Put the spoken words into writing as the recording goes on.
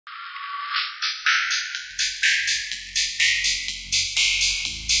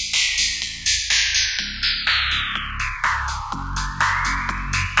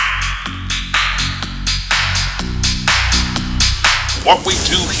What we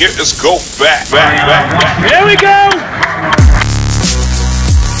do here is go back. There we go!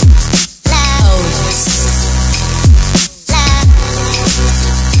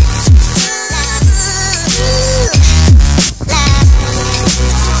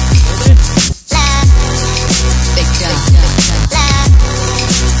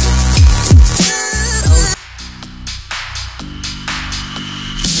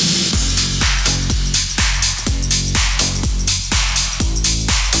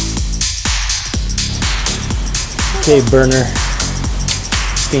 Okay, burner.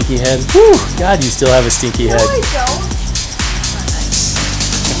 Stinky head. Whew, God, you still have a stinky head. No, I don't.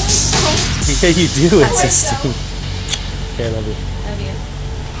 Yeah, you do. It's a stink. Okay, I love you. Love you.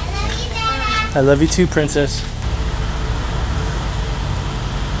 I love you too, princess.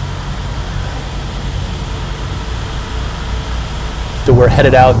 So we're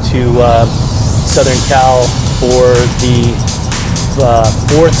headed out to Southern Cal for the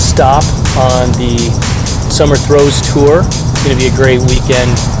fourth stop on the Summer Throws tour. It's going to be a great weekend.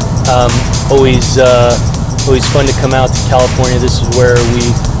 Always fun to come out to California. This is where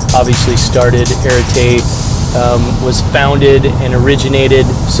we obviously started. Arete was founded and originated,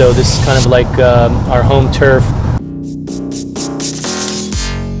 so this is kind of like our home turf.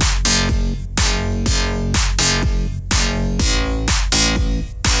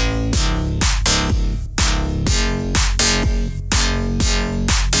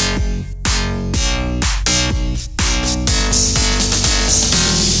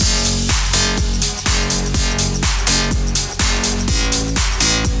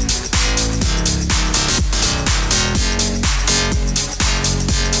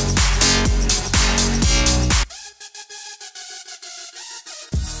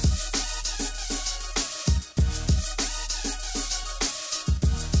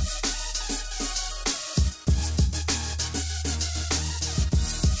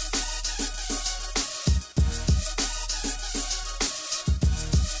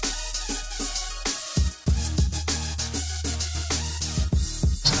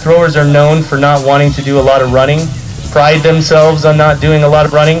 Throwers are known for not wanting to do a lot of running, pride themselves on not doing a lot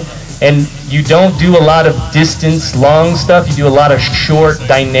of running, and you don't do a lot of distance long stuff, you do a lot of short,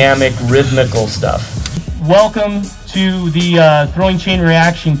 dynamic, rhythmical stuff. Welcome to the throwing chain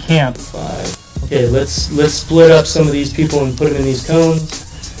reaction camp. Okay, let's split up some of these people and put them in these cones.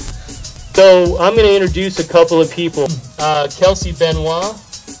 So I'm going to introduce a couple of people. Kelsey Benoit,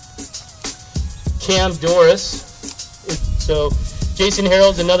 Cam Doris. So Jason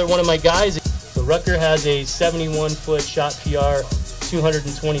Harold's another one of my guys. So Rucker has a 71-foot shot PR,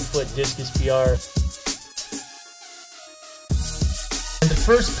 220-foot discus PR. And the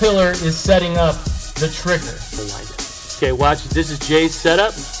first pillar is setting up the trigger. Okay, watch. This is Jay's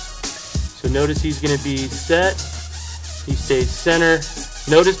setup. So notice he's going to be set. He stays center.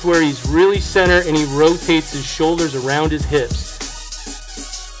 Notice where he's really center and he rotates his shoulders around his hips.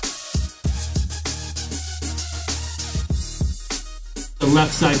 The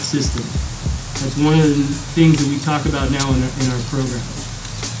left side system. That's one of the things that we talk about now in our program.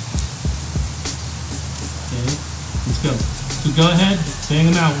 Okay, let's go. So go ahead, bang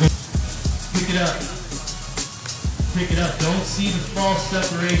them out. Pick it up. Pick it up. Don't see the false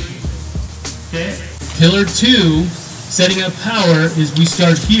separation. Okay? Pillar 2, setting up power, is we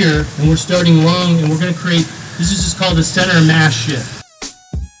start here and we're starting long and we're going to create, this is just called the center mass shift.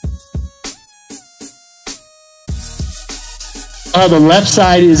 The left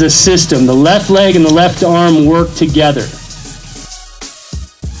side is a system. The left leg and the left arm work together.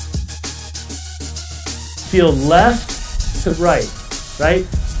 Feel left to right, right?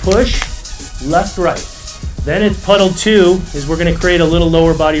 Push, left, right. Then it's puddle 2 is we're going to create a little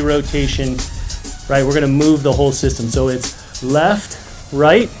lower body rotation, right? We're going to move the whole system. So it's left,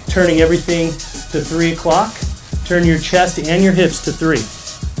 right, turning everything to 3 o'clock. Turn your chest and your hips to 3.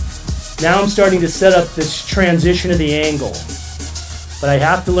 Now I'm starting to set up this transition of the angle. But I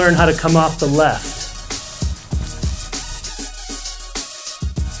have to learn how to come off the left.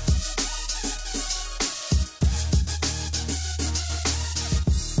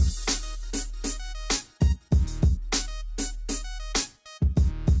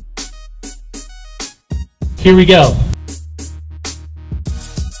 Here we go.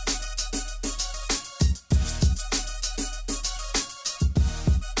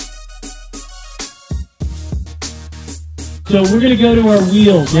 So we're going to go to our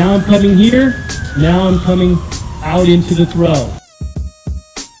wheels. Now I'm coming here. Now I'm coming out into the throw.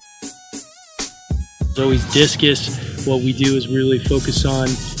 It's always discus. What we do is really focus on,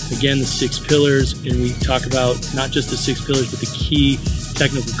 again, the 6 pillars, and we talk about not just the 6 pillars, but the key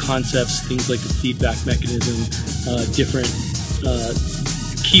technical concepts, things like the feedback mechanism, different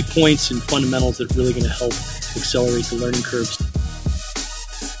key points and fundamentals that are really going to help accelerate the learning curves.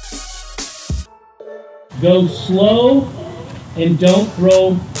 Go slow and don't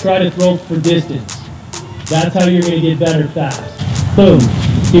try to throw for distance. That's how you're going to get better fast. Boom.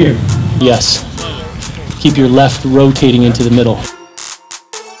 Here. Yes. Keep your left rotating into the middle.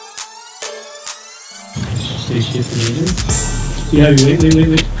 Stay shifting in. See how you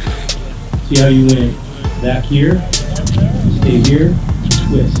wait. See how you went back here, stay here,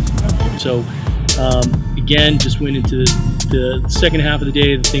 twist. So again, just went into the second half of the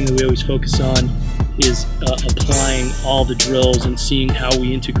day. The thing that we always focus on is applying all the drills and seeing how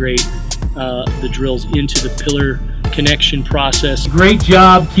we integrate the drills into the pillar connection process. Great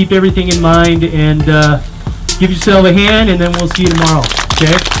job, keep everything in mind, and give yourself a hand, and then we'll see you tomorrow,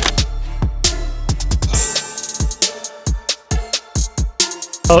 okay?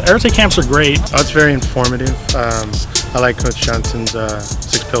 Well, Arete camps are great. It's very informative. I like Coach Johnson's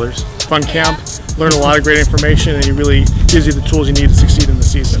 6 pillars. Fun camp, learn a lot of great information, and he really gives you the tools you need to succeed in the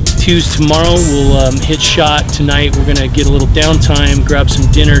season. Tuesday tomorrow, we'll hit shot. Tonight we're gonna get a little downtime, grab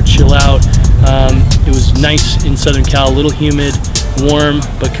some dinner, chill out. It was nice in Southern Cal, a little humid, warm,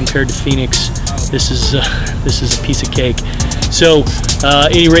 but compared to Phoenix, this is a piece of cake. So,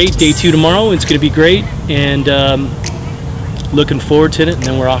 at any rate, day 2 tomorrow. It's gonna be great, and looking forward to it. And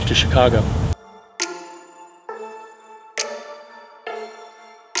then we're off to Chicago.